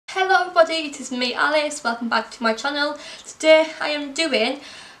everybody, it is me Alice, welcome back to my channel. Today I am doing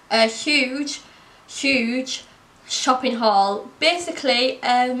a huge shopping haul. Basically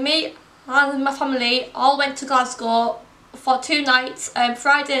me and my family all went to Glasgow for 2 nights,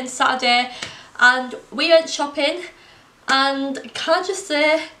 Friday and Saturday, and we went shopping, and can I just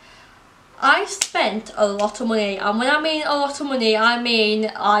say I spent a lot of money, and when I mean a lot of money I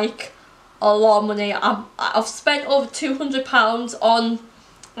mean like a lot of money. I've spent over £200 on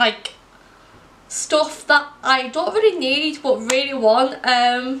like stuff that I don't really need but really want.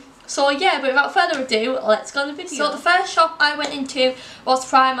 So yeah, but without further ado, let's go on the video. So the first shop I went into was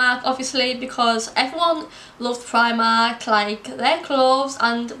Primark, obviously, because everyone loves Primark. Like, their clothes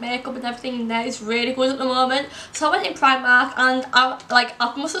and makeup and everything in there is really good at the moment. So I went in Primark, and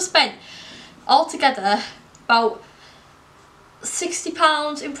I must have spent altogether about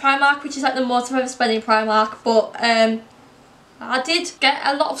 £60 in Primark, which is like the most I've ever spent in Primark. But I did get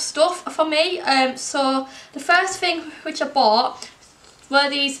a lot of stuff for me. So the first thing which I bought were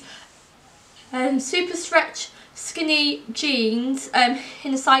these super stretch skinny jeans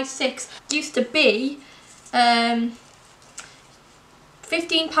in a size 6. Used to be £15,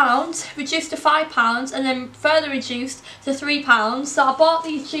 reduced to £5, and then further reduced to £3. So I bought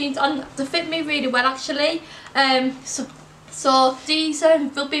these jeans and they fit me really well, actually. So these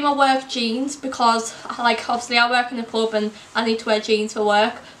will be my work jeans, because like obviously I work in a club and I need to wear jeans for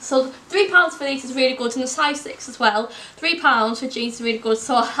work. So £3 for these is really good, and the size 6 as well. £3 for jeans is really good,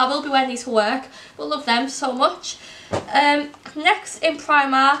 so I will be wearing these for work. But love them so much. Next in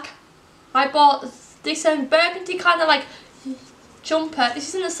Primark, I bought this burgundy kind of like jumper. This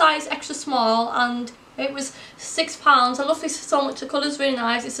is in a size extra small, and it was £6. I love this so much. The colour's really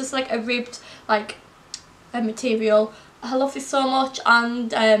nice. It's just like a ribbed like material. I love this so much,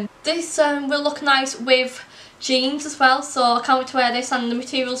 and this will look nice with jeans as well, so I can't wait to wear this, and the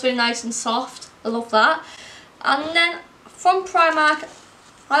material's really nice and soft. I love that. And then from Primark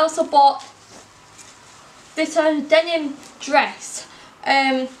I also bought this denim dress.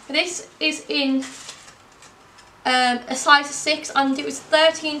 This is in a size 6, and it was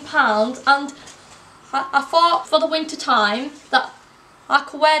 £13, and I thought for the winter time that I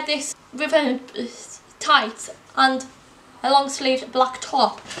could wear this with tights and a long sleeved black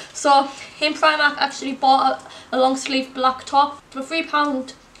top. So in Primark I actually bought a long sleeved black top for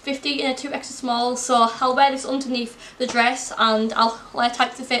 £3.50 in a 2 extra small. So I'll wear this underneath the dress, and I'll wear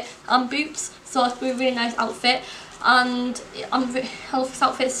tights to fit and boots, so it'll be a really nice outfit. And I love this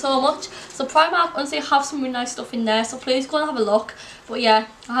outfit so much. So Primark honestly have some really nice stuff in there, so please go and have a look. But yeah,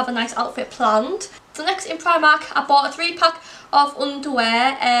 I have a nice outfit planned. So next in Primark I bought a 3-pack of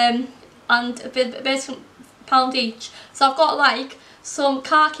underwear, and basically £1 each. So I've got like some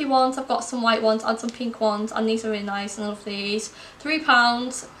khaki ones, I've got some white ones and some pink ones, and these are really nice, and I love these. £3.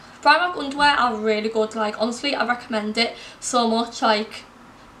 Primark underwear are really good. Like, honestly I recommend it so much. Like,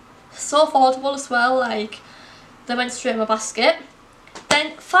 so affordable as well. Like, they went straight in my basket.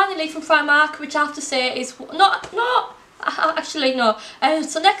 Then finally from Primark, which I have to say is actually no.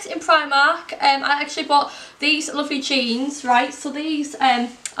 So next in Primark, I actually bought these lovely jeans, right? So these are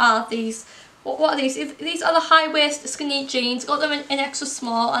these. What are these? These are the high waist skinny jeans. Got them in extra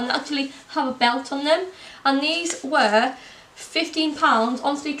small, and actually have a belt on them. And these were £15.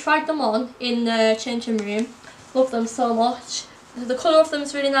 Honestly, tried them on in the changing room. Love them so much. The colour of them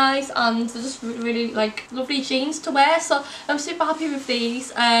is really nice, and they're just really like lovely jeans to wear. So I'm super happy with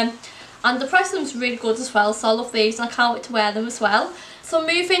these. And the price of them is really good as well. So I love these, and I can't wait to wear them as well. So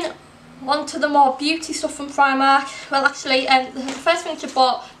moving on to the more beauty stuff from Primark. Well, actually, the first thing I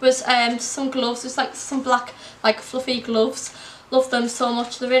bought was some gloves. It's like some black, like fluffy gloves. Love them so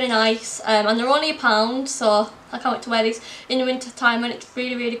much. They're really nice, and they're only £1, so I can't wait to wear these in the winter time when it's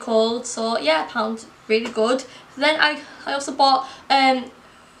really cold. So yeah, £1, really good. Then I also bought a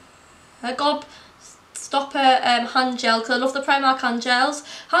Gob Stopper hand gel, because I love the Primark hand gels.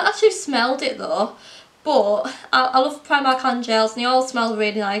 I haven't actually smelled it though, but I love Primark hand gels, and they all smell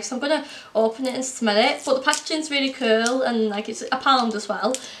really nice. So I'm going to open it and smell it. But the packaging's really cool, and like it's £1 as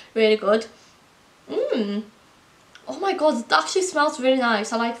well. Really good. Oh my god, that actually smells really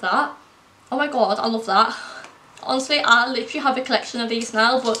nice. I like that. Oh my god, I love that. Honestly, I literally have a collection of these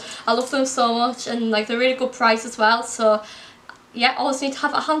now, but I love them so much, and like they're really good price as well. So yeah, I always need to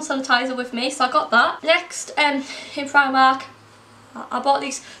have a hand sanitizer with me, so I got that. Next, in Primark, I bought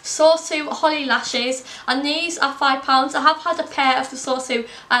these Sosu Holly lashes, and these are £5. I have had a pair of the Sosu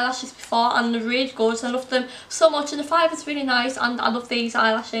eyelashes before, and they're really good. I love them so much, and the £5 is really nice, and I love these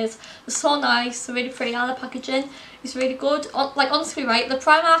eyelashes. They're so nice, they're really pretty, and the packaging is really good. Like honestly, right, the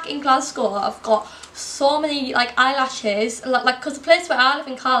Primark in Glasgow, I've got so many like eyelashes, like because the place where I live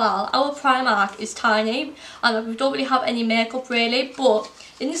in Carlisle, our Primark is tiny and we don't really have any makeup really, but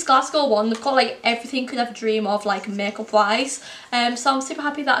in this Glasgow one they've got like everything you could ever dream of, like makeup wise. So I'm super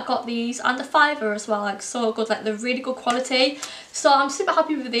happy that I got these, and the fiver as well, like so good, like they're really good quality. So I'm super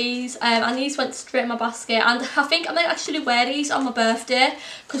happy with these, and these went straight in my basket, and I think I might actually wear these on my birthday,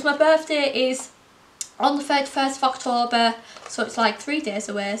 because my birthday is on the 31st of October, so it's like 3 days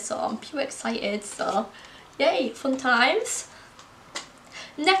away, so I'm pure excited, so yay, fun times.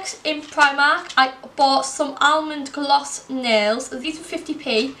 Next in Primark, I bought some almond gloss nails. These were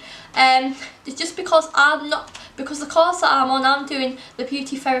 50p. Just because because the course that I'm on, I'm doing the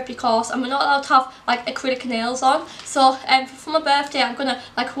beauty therapy course, and we're not allowed to have like acrylic nails on. So for my birthday, I'm gonna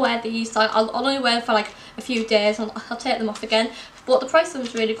like wear these. Like, I'll only wear them for like a few days, and I'll take them off again. But the price of them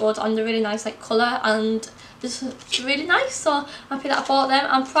is really good, and they're really nice, like colour, and this is really nice. So I'm happy that I bought them.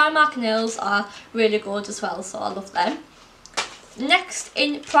 And Primark nails are really good as well, so I love them. Next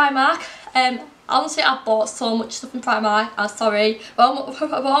in Primark, honestly I bought so much stuff in Primark. Sorry, we're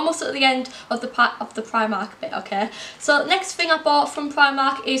almost at the end of the Primark bit, okay? So next thing I bought from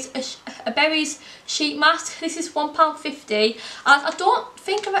Primark is a berries sheet mask. This is £1.50, and I don't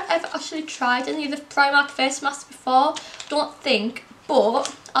think I've ever actually tried any of the Primark face masks before, don't think,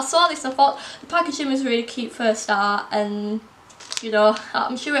 but I saw this and I thought the packaging was really cute for a start, and you know,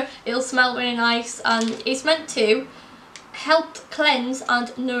 I'm sure it'll smell really nice, and it's meant to help cleanse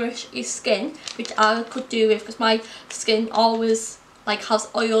and nourish your skin, which I could do with, because my skin always like has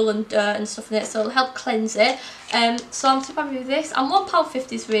oil and dirt and stuff in it, so it'll help cleanse it. So I'm super happy with this, and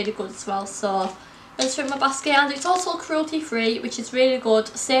 £1.50 is really good as well, so it's in my basket, and it's also cruelty free, which is really good.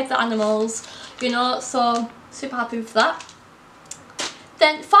 Save the animals, you know, so super happy with that.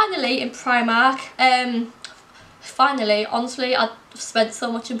 Then finally in Primark, finally, honestly, I've spent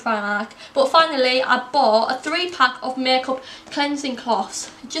so much in Primark, but finally I bought a 3-pack of makeup cleansing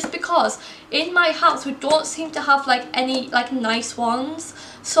cloths, just because in my house we don't seem to have like any like nice ones,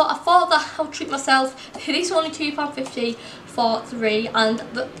 so I thought that I'll treat myself. These are only £2.50 for 3, and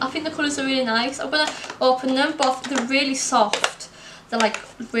I think the colours are really nice. I'm going to open them, but they're really soft. They're like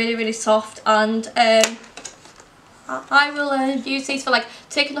really soft, and I will use these for like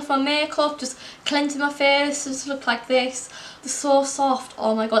taking off my makeup, just cleansing my face, just look like this. They're so soft,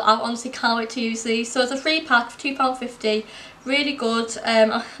 oh my god, I honestly can't wait to use these. So it's a 3-pack for £2.50, really good.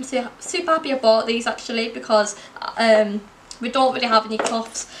 I'm super happy I bought these actually, because we don't really have any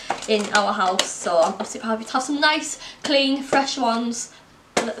cloths in our house, so I'm super happy to have some nice, clean, fresh ones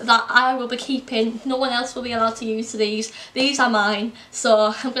that I will be keeping. No one else will be allowed to use these. These are mine,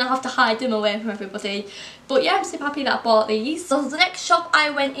 so I'm going to have to hide them away from everybody. But yeah, I'm super happy that I bought these. So the next shop I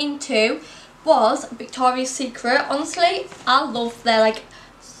went into was Victoria's Secret. Honestly, I love their like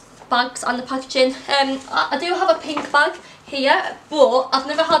bags and the packaging. I do have a pink bag here, but I've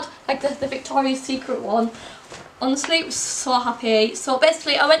never had like the Victoria's Secret one. Honestly, was so happy. So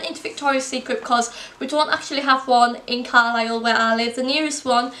basically I went into Victoria's Secret because we don't actually have one in Carlisle where I live. The nearest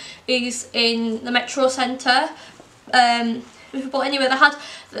one is in the Metro Centre. But anyway, they have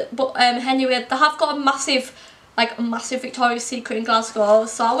got a massive Victoria's Secret in Glasgow.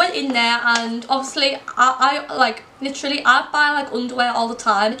 So I went in there, and obviously I like literally I buy like underwear all the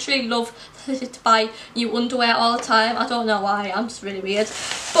time. I literally love to buy new underwear all the time. I don't know why, I'm just really weird.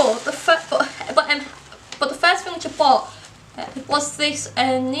 But the first thing which I bought was this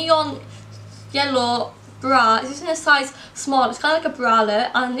neon yellow bra. This is in a size small. It's kind of like a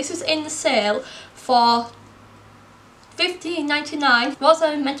bralette, and this is in the sale for £15.99. It was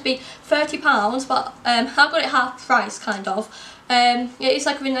meant to be £30, but I got it half price kind of. Yeah, it's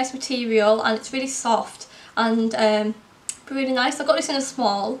like a really nice material, and it's really soft and really nice. I got this in a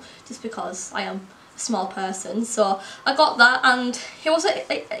small just because I am a small person, so I got that, and it wasn't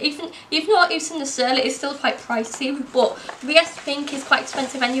even though it's in the sale, it is still quite pricey. But VS Pink is quite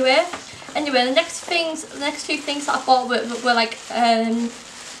expensive anyway. Anyway, the next two things that I bought were like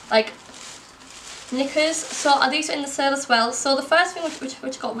knickers. So these are in the sale as well. So the first thing which I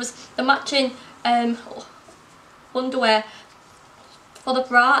got was the matching underwear for the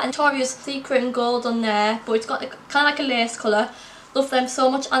bra, and Victoria's Secret in gold on there, but it's got kind of like a lace colour. Love them so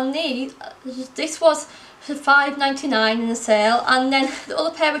much. And this was £5.99 in the sale, and then the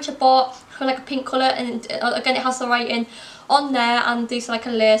other pair which I bought were like a pink colour, and again it has the writing on there, and these are like a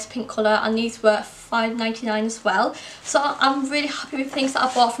lace pink colour, and these were £5.99 as well. So I'm really happy with things that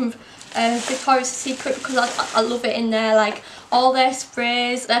I bought from Victoria's Secret, because I love it in there. Like all their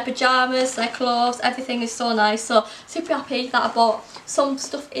sprays, their pyjamas, their clothes, everything is so nice. So super happy that I bought some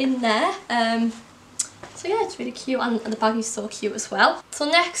stuff in there. So yeah, it's really cute, and the bag is so cute as well. So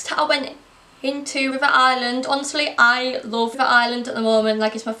next I went into River Island. Honestly, I love River Island at the moment.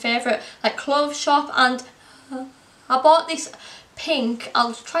 Like, it's my favourite like clothes shop, and I bought this pink,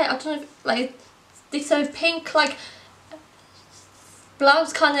 I'll try it, I don't know, like this pink like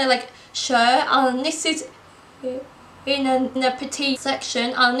blouse kind of like shirt, and this is in a petite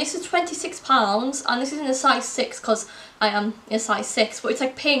section, and this is £26, and this is in a size 6 because I am in a size 6, but it's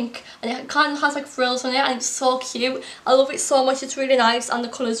like pink and it kind of has like frills on it, and it's so cute. I love it so much. It's really nice, and the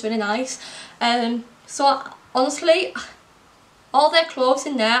colour's really nice. So honestly, all their clothes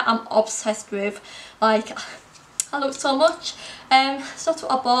in there I'm obsessed with. Like, I love it so much. So that's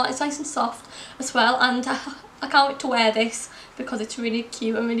what I bought. It's nice and soft as well, and I can't wait to wear this because it's really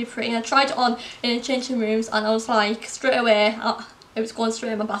cute and really pretty. And I tried it on in the changing rooms, and I was like, straight away, it was going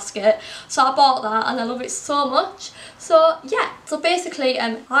straight in my basket. So I bought that, and I love it so much. So yeah, so basically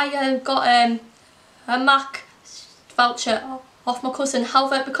I got a Mac voucher off my cousin.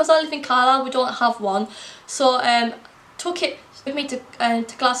 However, because I live in Carlisle, we don't have one, so took it with me to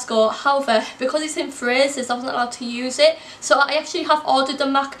Glasgow. However, because it's in phrases, I wasn't allowed to use it, so I actually have ordered the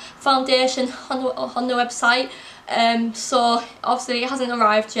MAC foundation on the website. So obviously it hasn't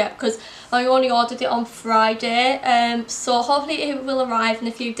arrived yet because I only ordered it on Friday, so hopefully it will arrive in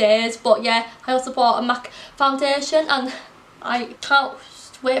a few days. But yeah, I also bought a MAC foundation, and I can't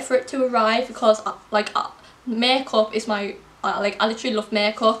wait for it to arrive because makeup is my I literally love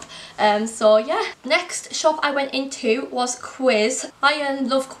makeup. So yeah, next shop I went into was Quiz. I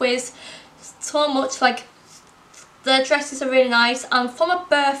love Quiz so much. Like, their dresses are really nice, and for my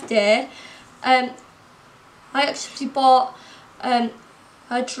birthday I actually bought a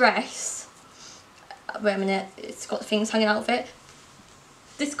dress. Wait a minute, it's got things hanging out of it.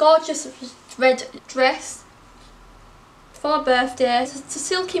 This gorgeous red dress for my birthday. It's a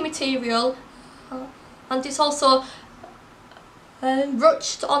silky material, and it's also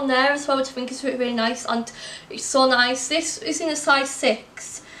ruched on there as well, which I think is really nice, and it's so nice. This is in a size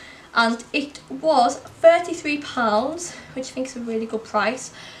 6, and it was £33, which I think is a really good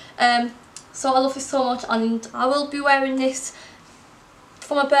price. So I love this so much, and I will be wearing this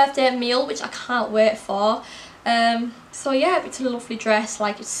for my birthday meal, which I can't wait for. So yeah, it's a lovely dress.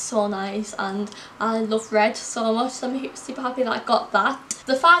 Like, it's so nice, and I love red so much, so I'm super happy that I got that.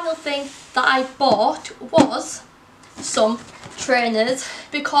 The final thing that I bought was some trainers,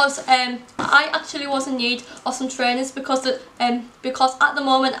 because I actually was in need of some trainers because at the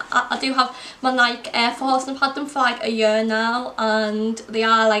moment I do have my Nike Air Force, and I've had them for like a year now, and they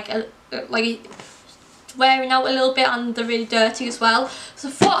are like wearing out a little bit, and they're really dirty as well. So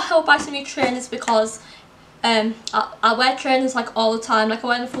I thought I would buy some new trainers because I wear trainers like all the time. Like, I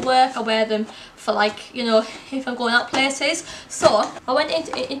wear them for work, I wear them for, like, you know, if I'm going out places. So I went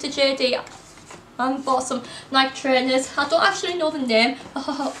into JD and bought some Nike trainers. I don't actually know the name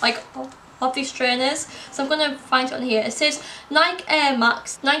of these trainers, so I'm going to find it on here. It says Nike Air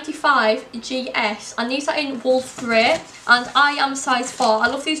Max 95 GS, and these are in wolf grey, and I am size 4. I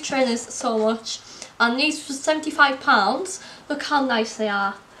love these trainers so much, and these were £75. Look how nice they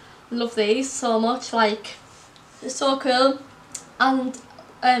are. I love these so much. Like, they're so cool, and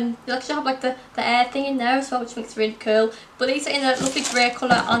you actually have like the air thing in there as well, which makes it really cool. But these are in a lovely grey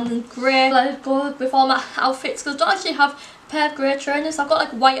colour, and grey go with all my outfits, because I don't actually have a pair of grey trainers. I've got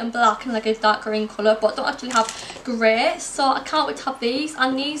like white and black and like a dark green colour, but I don't actually have grey, so I can't wait to have these.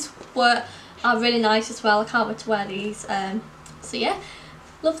 And these are really nice as well. I can't wait to wear these. So yeah,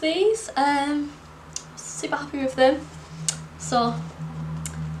 love these. Super happy with them. So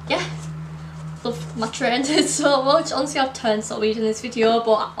yeah, love my trainers so much. Honestly, I've turned so weird in this video,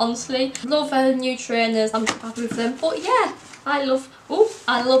 but honestly, love new trainers. I'm happy with them. But yeah, I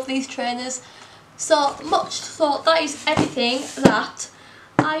love these trainers so much. So that is everything that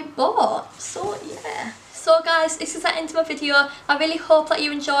I bought. So yeah. So guys, this is the end of my video. I really hope that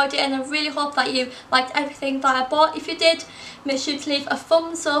you enjoyed it, and I really hope that you liked everything that I bought. If you did, make sure to leave a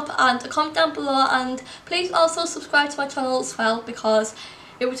thumbs up and a comment down below, and please also subscribe to my channel as well, because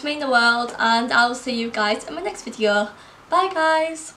it would mean the world. And I'll see you guys in my next video. Bye guys.